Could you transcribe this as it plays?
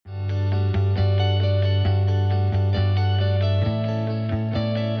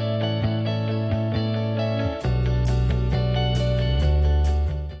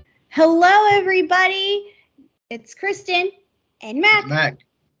Hello, everybody. It's Kristen and Mac.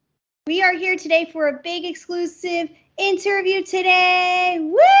 We are here today for a big exclusive interview today.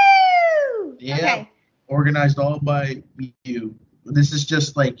 Woo! Yeah, okay. Organized all by you. This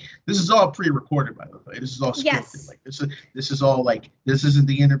is all pre-recorded, by the way. This is all scripted. Yes. This isn't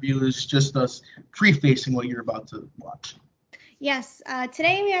the interview. It's just us prefacing what you're about to watch. Yes,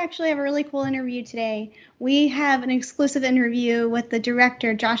 today we actually have a really cool interview today. We have an exclusive interview with the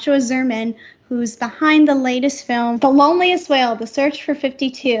director, Joshua Zeman, who's behind the latest film, The Loneliest Whale, The Search for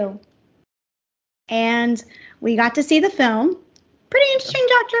 52. And we got to see the film. Pretty interesting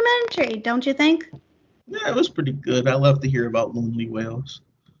documentary, don't you think? Yeah, it was pretty good. I love to hear about lonely whales.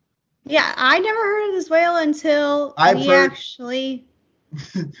 Yeah, I never heard of this whale until actually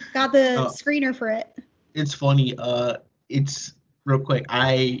got the screener for it. It's funny. It's real quick.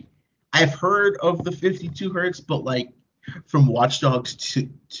 I've heard of the 52 hertz, but like from Watch Dogs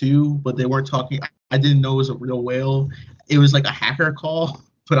 2, but they weren't talking. I didn't know it was a real whale. It was like a hacker call,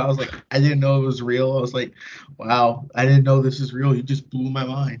 but I was like, I didn't know it was real. I was like, wow, I didn't know this is real. You just blew my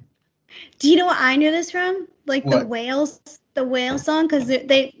mind. Do you know what I knew this from? Like what? the whale song, because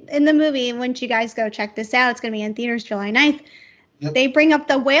they in the movie. Once you guys go check this out, it's gonna be in theaters July 9th. Yep. They bring up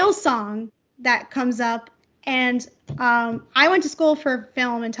the whale song that comes up. And I went to school for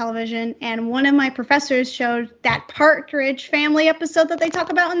film and television, and one of my professors showed that Partridge Family episode that they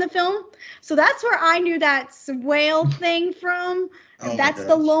talk about in the film. So that's where I knew that whale thing from. Oh, that's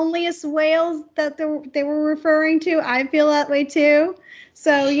the loneliest whales that they were referring to. I feel that way too.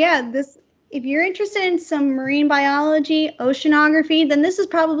 So yeah, if you're interested in some marine biology, oceanography, then this is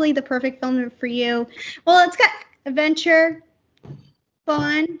probably the perfect film for you. Well, it's got adventure,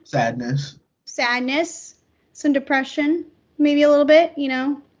 fun, sadness. Some depression, maybe a little bit,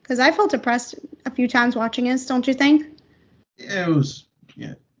 because I felt depressed a few times watching this, don't you think? Yeah, it was,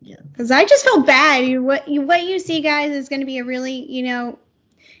 yeah. Because I just felt bad. What you see, guys, is going to be a really,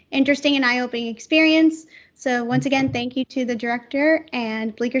 interesting and eye-opening experience. So once again, thank you to the director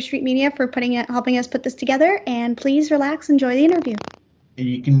and Bleecker Street Media for helping us put this together. And please relax, enjoy the interview. And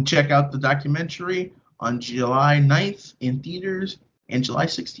you can check out the documentary on July 9th in theaters and July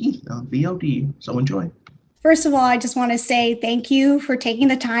 16th on VOD. So enjoy. First of all, I just want to say thank you for taking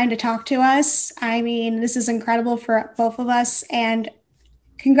the time to talk to us. I mean, this is incredible for both of us. And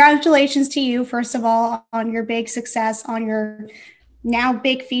congratulations to you, first of all, on your big success, on your now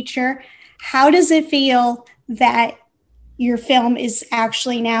big feature. How does it feel that your film is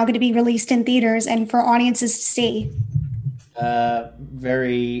actually now going to be released in theaters and for audiences to see?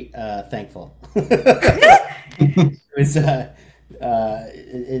 Very thankful.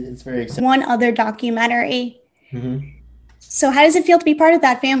 It's very exciting. One other documentary. Mm-hmm. So how does it feel to be part of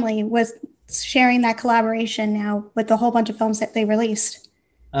that family with sharing that collaboration now with the whole bunch of films that they released?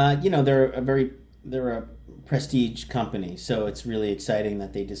 They're a prestige company, so it's really exciting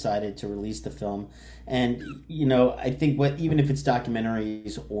that they decided to release the film. And I think even if it's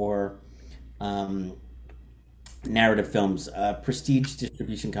documentaries or narrative films, prestige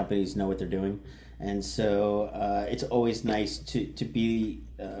distribution companies know what they're doing. And so it's always nice to be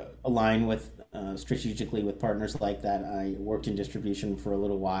aligned with strategically with partners like that. I worked in distribution for a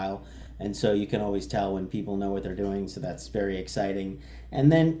little while, and so you can always tell when people know what they're doing. So that's very exciting.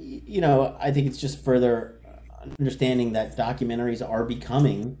 And then I think it's just further understanding that documentaries are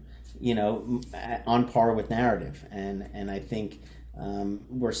becoming on par with narrative, and I think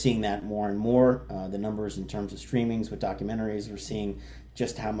we're seeing that more and more. The numbers in terms of streamings with documentaries, we're seeing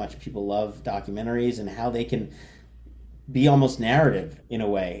just how much people love documentaries and how they can be almost narrative in a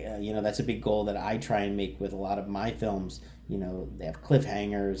way. That's a big goal that I try and make with a lot of my films. They have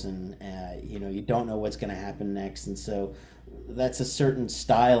cliffhangers and you don't know what's going to happen next, and so that's a certain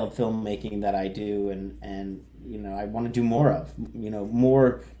style of filmmaking that I do, and I want to do more of,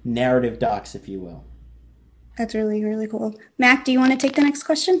 more narrative docs, if you will. That's really, really cool. Mac, do you want to take the next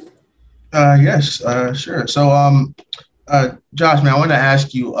question? Yes, sure. So, Josh, man, I want to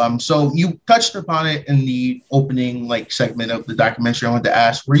ask you, so you touched upon it in the opening segment of the documentary. I wanted to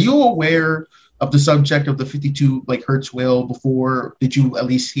ask, were you aware of the subject of the 52 hertz whale before? Did you at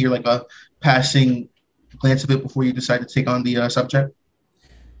least hear a passing glance of it before you decided to take on the subject?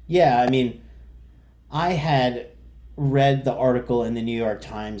 Yeah, I mean, I had read the article in the New York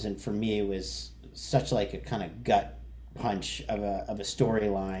Times, and for me it was such a kind of gut punch of a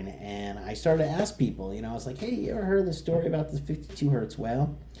storyline, and I started to ask people, I was like, hey, you ever heard of the story about this 52 hertz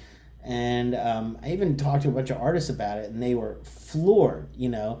whale? And I even talked to a bunch of artists about it, and they were floored.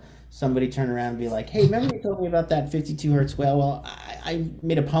 Somebody turned around and be like, hey, remember you told me about that 52 hertz whale? Well, I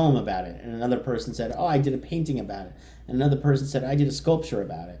made a poem about it. And another person said, oh, I did a painting about it. And another person said, I did a sculpture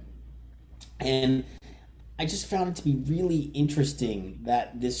about it. And I just found it to be really interesting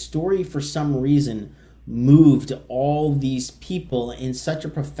that this story, for some reason, moved all these people in such a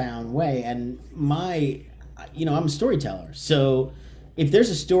profound way. And I'm a storyteller. So if there's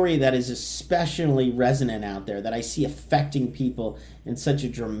a story that is especially resonant out there that I see affecting people in such a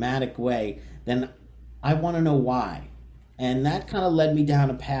dramatic way, then I want to know why. And that kind of led me down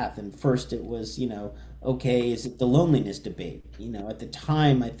a path. And first it was, okay, is it the loneliness debate? At the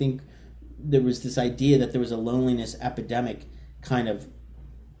time, I think there was this idea that there was a loneliness epidemic kind of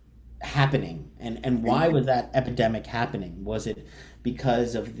happening. And why was that epidemic happening? Was it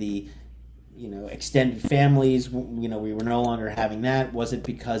because of the extended families? We were no longer having that. Was it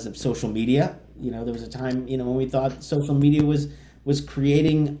because of social media? There was a time when we thought social media was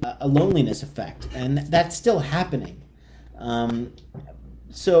creating a loneliness effect, and that's still happening.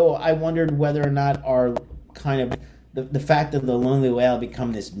 So I wondered whether or not our kind of the fact that the lonely whale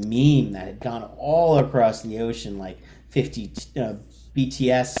become this meme that had gone all across the ocean, like 50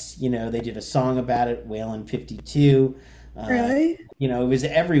 BTS, they did a song about it, Whale in 52. Really? It was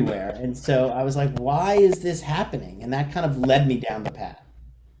everywhere. And so I was like, why is this happening? And that kind of led me down the path.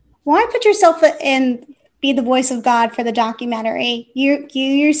 Why put yourself in, be the voice of God for the documentary? You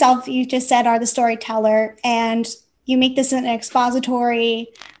yourself, you just said, are the storyteller, and you make this an expository,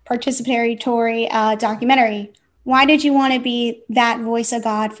 participatory documentary. Why did you want to be that voice of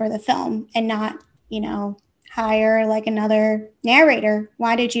God for the film and not, hire like another narrator?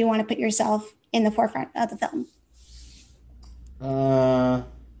 Why did you want to put yourself in the forefront of the film?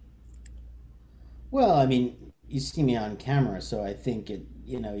 Well, I mean, you see me on camera, so I think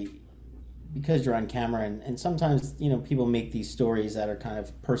because you're on camera, and sometimes, people make these stories that are kind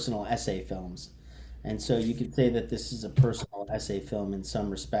of personal essay films. And so you could say that this is a personal essay film in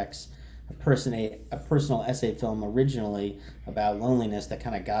some respects, a personal essay film originally about loneliness that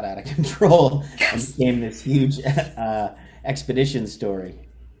kind of got out of control and became this huge expedition story.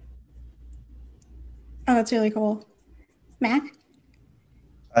 Oh, that's really cool. Mac?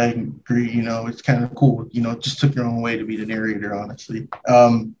 I agree. It's kind of cool. Just took your own way to be the narrator, honestly.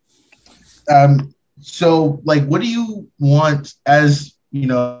 So, like, what do you want as the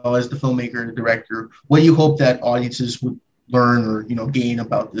filmmaker and director? What do you hope that audiences would learn or gain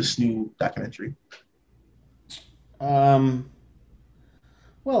about this new documentary? Well,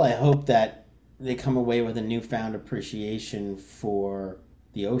 I hope that they come away with a newfound appreciation for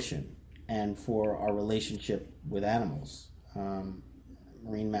the ocean and for our relationship with animals,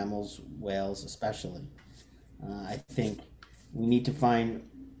 marine mammals, whales especially. I think we need to find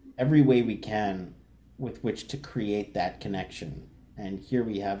every way we can with which to create that connection. And here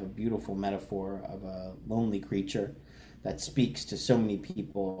we have a beautiful metaphor of a lonely creature that speaks to so many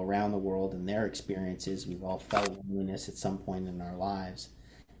people around the world and their experiences. We've all felt loneliness at some point in our lives.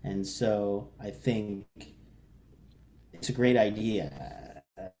 And so I think it's a great idea.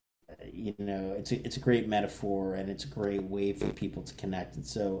 It's a great metaphor, and it's a great way for people to connect. And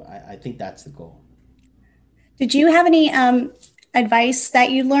so I think that's the goal. Did you have any advice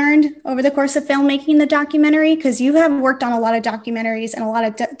that you learned over the course of filmmaking the documentary? Because you have worked on a lot of documentaries and a lot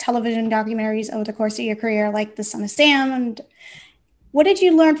of television documentaries over the course of your career, like The Son of Sam. And what did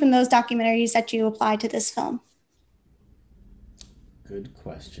you learn from those documentaries that you applied to this film? Good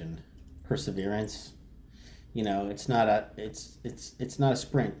question. Perseverance. It's not a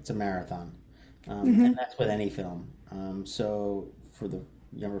sprint. It's a marathon, and that's with any film. So for the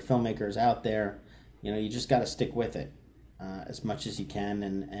younger filmmakers out there, you just got to stick with it. As much as you can,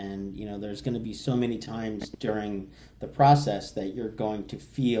 and there's going to be so many times during the process that you're going to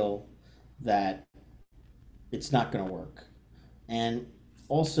feel that it's not going to work. And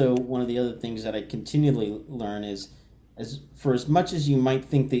also, one of the other things that I continually learn is, as much as you might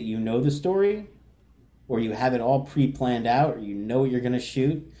think that you know the story, or you have it all pre-planned out, or you know what you're going to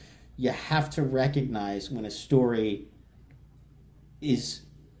shoot, you have to recognize when a story is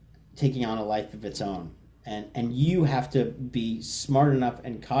taking on a life of its own. And you have to be smart enough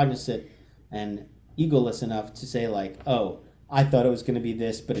and cognizant and egoless enough to say, like, oh, I thought it was going to be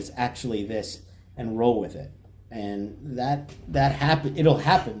this, but it's actually this, and roll with it. And that happen. It'll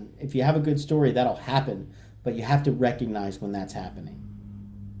happen. If you have a good story, that'll happen. But you have to recognize when that's happening.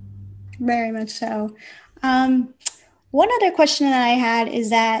 Very much so. One other question that I had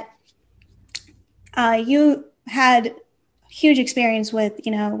is that you had huge experience with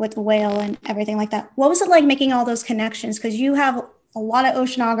the whale and everything like that. What was it like making all those connections? Because you have a lot of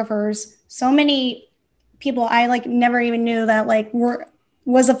oceanographers, so many people I never even knew that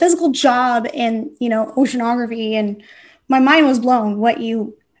was a physical job in oceanography, and my mind was blown what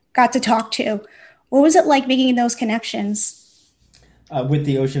you got to talk to. What was it like making those connections? With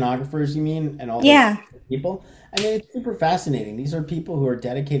the oceanographers, you mean, and all those Yeah. people? I mean, it's super fascinating. These are people who are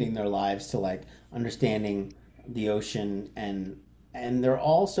dedicating their lives to like understanding the ocean, and they're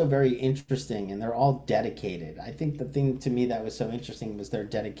all so very interesting, and they're all dedicated. I think the thing to me that was so interesting was their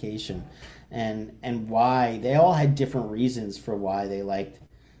dedication, and why they all had different reasons for why they liked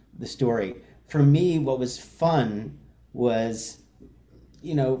the story. For me, what was fun was,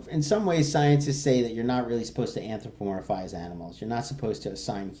 in some ways, scientists say that you're not really supposed to anthropomorphize animals. You're not supposed to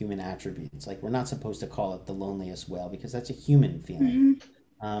assign human attributes. Like, we're not supposed to call it the loneliest whale because that's a human feeling.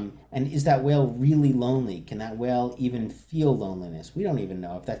 Hmm. And is that whale really lonely? Can that whale even feel loneliness? We don't even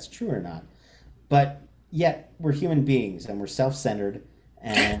know if that's true or not. But yet, we're human beings and we're self centered.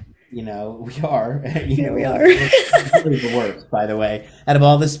 And, we are, Here we are. we're really the worst, by the way. Out of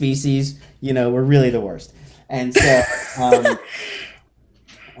all the species, we're really the worst. And so,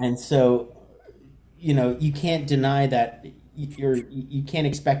 and so, you can't deny that you can't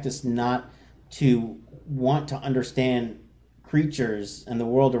expect us not to want to understand creatures and the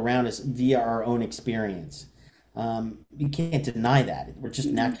world around us via our own experience. You can't deny that. We're just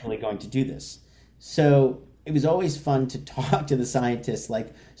naturally going to do this. So it was always fun to talk to the scientists,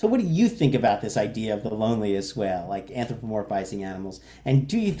 like, so what do you think about this idea of the loneliest whale, like anthropomorphizing animals? And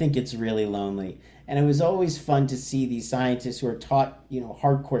do you think it's really lonely? And it was always fun to see these scientists who are taught,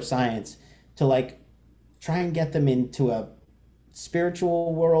 hardcore science to like try and get them into a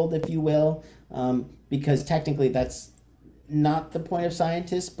spiritual world, if you will, because technically that's not the point of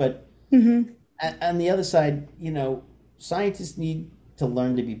scientists. But Hmm. on the other side, scientists need to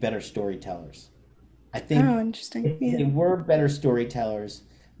learn to be better storytellers. I think Oh, interesting. if Yeah. they were better storytellers,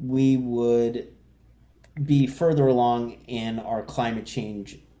 we would be further along in our climate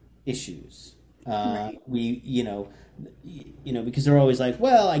change issues. Right. Because they're always like,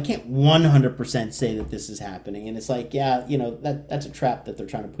 well, I can't 100% say that this is happening. And it's like, yeah, that's a trap that they're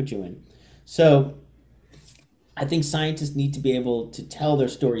trying to put you in. So I think scientists need to be able to tell their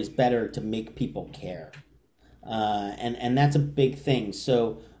stories better to make people care. And that's a big thing.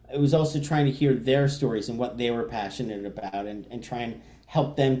 So it was also trying to hear their stories and what they were passionate about, and try and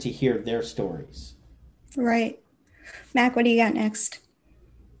help them to hear their stories. Right. Mac, what do you got next?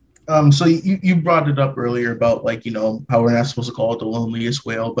 So you brought it up earlier about like, how we're not supposed to call it the loneliest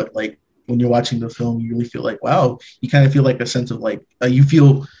whale, but like when you're watching the film, you really feel like, wow, you kind of feel like a sense of like, you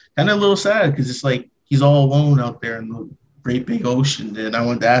feel kind of a little sad because it's like he's all alone out there in the great big ocean. And I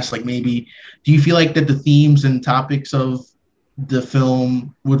wanted to ask, like, maybe, do you feel like that the themes and topics of the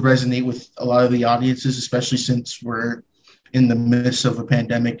film would resonate with a lot of the audiences, especially since we're in the midst of a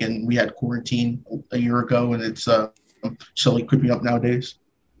pandemic and we had quarantine a year ago and it's slowly creeping up nowadays?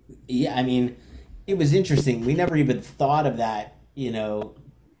 Yeah, I mean, it was interesting. We never even thought of that,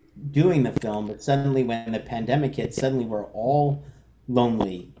 doing the film, but suddenly when the pandemic hit, suddenly we're all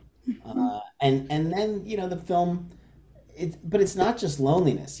lonely. And then, the film, but it's not just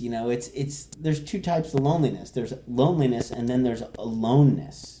loneliness, it's there's two types of loneliness. There's loneliness and then there's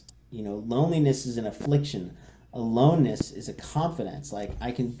aloneness. Loneliness is an affliction. Aloneness is a confidence. Like,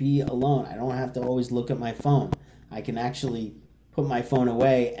 I can be alone. I don't have to always look at my phone. I can actually put my phone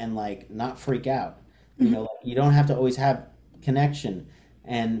away and like not freak out. Like, you don't have to always have connection.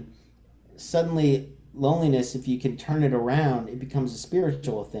 And suddenly loneliness, if you can turn it around, it becomes a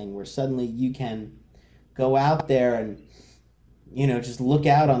spiritual thing where suddenly you can go out there and just look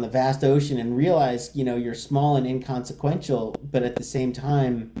out on the vast ocean and realize you're small and inconsequential, but at the same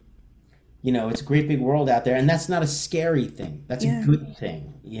time it's a great big world out there, and that's not a scary thing. That's Yeah. a good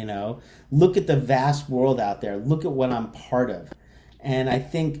thing. Look at the vast world out there. Look at what I'm part of. And I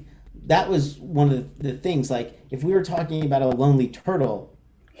think that was one of the things. Like, if we were talking about a lonely turtle,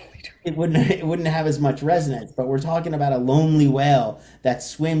 it wouldn't have as much resonance. But we're talking about a lonely whale that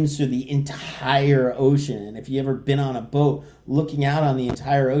swims through the entire ocean. And if you ever been on a boat looking out on the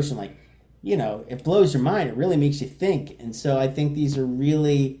entire ocean, like, it blows your mind. It really makes you think. And so I think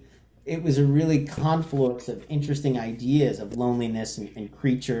it was a really confluence of interesting ideas of loneliness and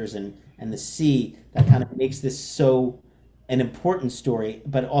creatures and the sea that kind of makes this so an important story,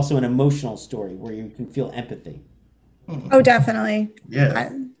 but also an emotional story where you can feel empathy. Oh, definitely. Yeah.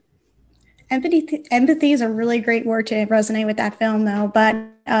 Empathy is a really great word to resonate with that film, though. But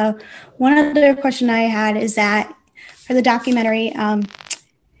one other question I had is that for the documentary,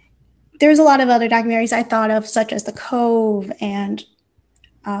 there's a lot of other documentaries I thought of, such as The Cove and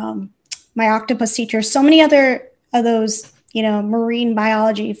My Octopus Teacher, so many other of those, marine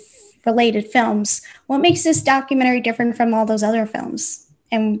biology related films. What makes this documentary different from all those other films?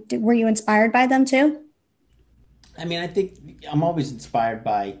 And were you inspired by them too? I mean, I think I'm always inspired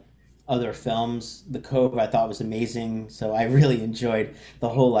by other films. The Cove I thought was amazing, so I really enjoyed the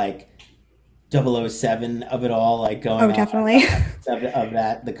whole like 007 of it all, like Oh, going on definitely. of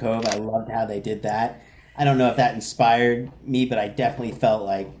that, The Cove. I loved how they did that. I don't know if that inspired me, but I definitely felt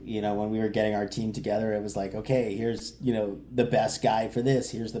like, when we were getting our team together, it was like, okay, here's, the best guy for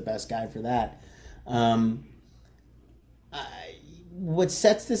this, here's the best guy for that. Um, what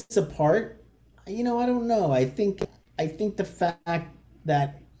sets this apart, I don't know. I think the fact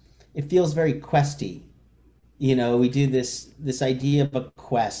that it feels very questy. We do this idea of a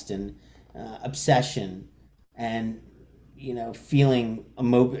quest and obsession, and feeling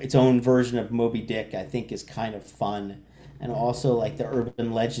its own version of Moby Dick. I think is kind of fun, and also like the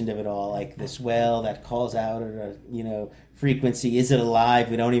urban legend of it all, like this whale that calls out at a frequency. Is it alive?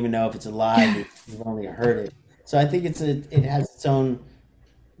 We don't even know if it's alive. We've only heard it. So I think it has its own.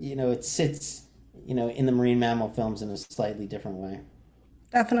 It sits in the marine mammal films in a slightly different way.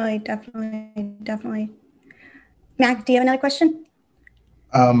 Definitely, definitely, definitely. Mac, do you have another question?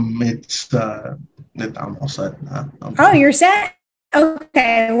 It's I'm all set. Oh, you're set?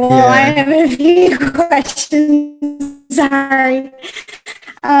 Okay. Well, Yeah. I have a few questions. Sorry.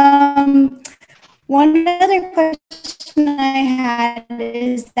 One other question I had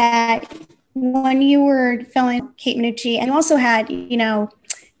is that when you were filming Kate Minucci, and you also had, Leonardo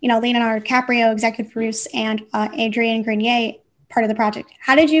DiCaprio, executive produce, and Adrienne Grenier, part of the project.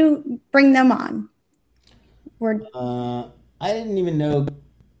 How did you bring them on? I didn't even know.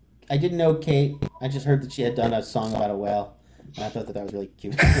 I didn't know Kate. I just heard that she had done a song about a whale, and I thought that was really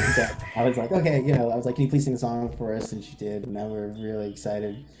cute. So I was like, okay, I was like, can you please sing a song for us? And she did, and now we're really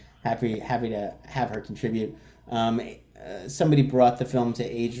excited, happy to have her contribute. Somebody brought the film to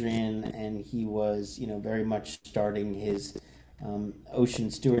Adrian, and he was, very much starting his ocean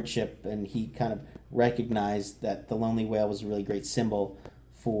stewardship, and he kind of recognized that the lonely whale was a really great symbol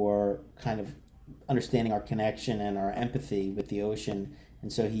for kind of understanding our connection and our empathy with the ocean,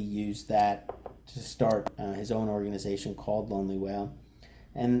 and so he used that to start his own organization called Lonely Whale.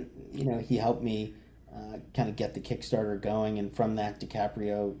 And he helped me kind of get the Kickstarter going, and from that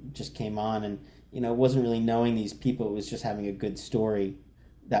DiCaprio just came on, and wasn't really knowing these people. It was just having a good story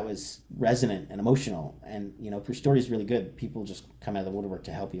that was resonant and emotional, and if your story is really good, people just come out of the woodwork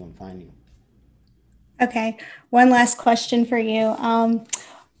to help you and find you. Okay. One last question for you.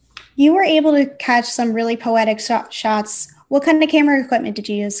 You were able to catch some really poetic shots. What kind of camera equipment did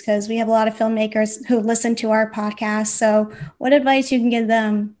you use? Because we have a lot of filmmakers who listen to our podcast. So what advice you can give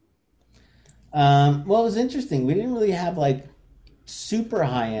them? Well, it was interesting. We didn't really have like super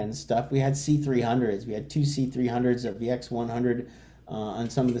high end stuff. We had C300s. We had two C300s, a VX100 on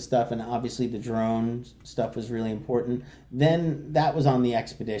some of the stuff, and obviously the drone stuff was really important. Then that was on the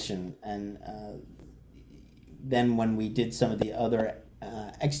expedition, and then when we did some of the other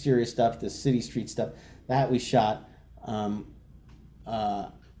exterior stuff, the city street stuff, that we shot. I don't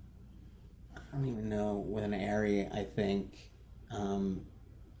even know with an area. I think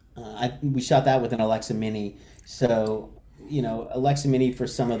we shot that with an Alexa Mini. So Alexa Mini for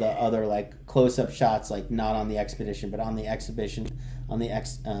some of the other like close-up shots, like not on the expedition, but on the exhibition. On the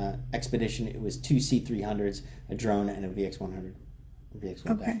expedition, it was two C300s, a drone, and a VX100.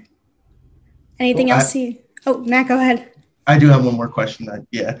 Okay. Anything else? Oh, Matt, go ahead. I do have one more question.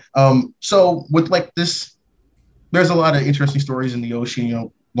 So with like this, there's a lot of interesting stories in the ocean.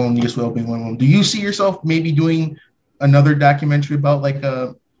 Loneliest Whale being one of them. Do you see yourself maybe doing another documentary about like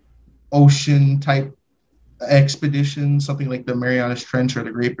a ocean type expedition, something like the Marianas Trench or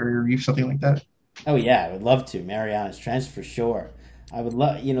the Great Barrier Reef, something like that? Oh yeah, I would love to. Marianas Trench for sure. I would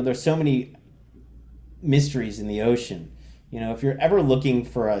love. There's so many mysteries in the ocean. If you're ever looking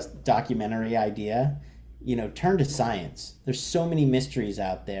for a documentary idea, turn to science. There's so many mysteries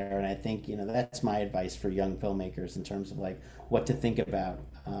out there, and I think that's my advice for young filmmakers in terms of like what to think about.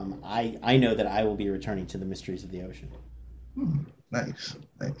 I know that I will be returning to the mysteries of the ocean. Nice.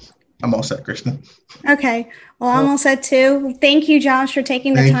 I'm all set, Kristen. Okay. Well, I'm all set too. Thank you, Josh, for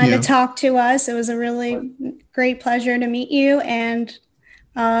taking the time to talk to us. It was a really great pleasure to meet you, and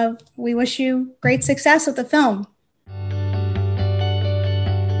we wish you great success with the film.